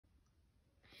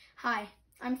Hi,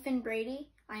 I'm Finn Brady.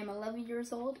 I am 11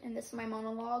 years old, and this is my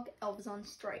monologue, Elves on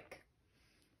Strike.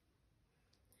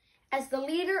 As the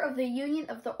leader of the Union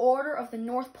of the Order of the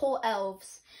North Pole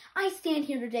Elves, I stand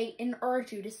here today and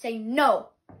urge you to say no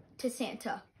to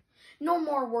Santa. No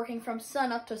more working from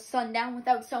sun up to sundown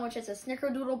without so much as a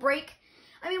snickerdoodle break.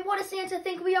 I mean, what does Santa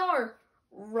think we are?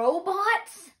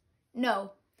 Robots?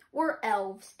 No, we're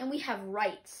elves, and we have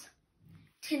rights.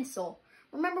 Tinsel.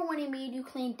 Remember when he made you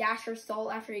clean Dasher's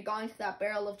soul after he got into that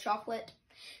barrel of chocolate?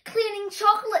 Cleaning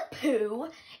chocolate poo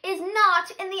is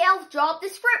not in the elf job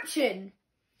description.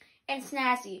 And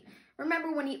Snazzy,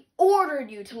 remember when he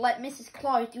ordered you to let Mrs.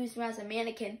 Claus use you as a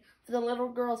mannequin for the little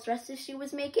girl's dresses she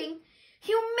was making?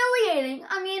 Humiliating!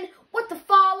 I mean, what the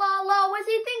fa-la-la was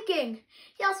he thinking?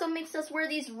 He also makes us wear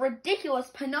these ridiculous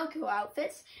Pinocchio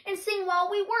outfits and sing while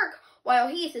we work, while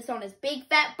he sits on his big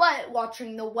fat butt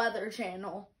watching the Weather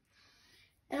Channel.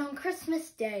 And on Christmas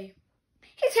Day,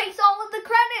 he takes all of the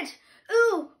credit.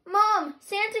 Ooh, Mom,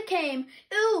 Santa came.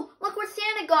 Ooh, look what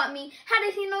Santa got me. How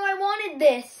did he know I wanted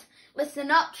this? Listen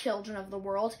up, children of the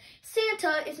world.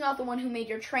 Santa is not the one who made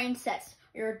your train sets,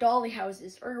 or your dolly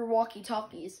houses, or your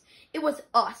walkie-talkies. It was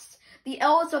us, the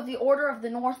elves of the Order of the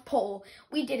North Pole.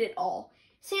 We did it all.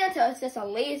 Santa is just a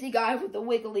lazy guy with a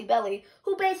wiggly belly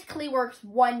who basically works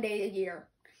one day a year.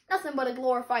 Nothing but a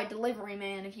glorified delivery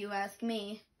man, if you ask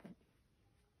me.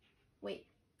 Wait,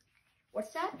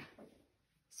 what's that?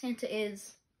 Santa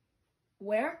is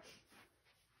where?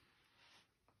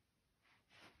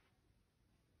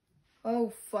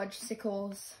 Oh, fudge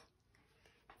sickles.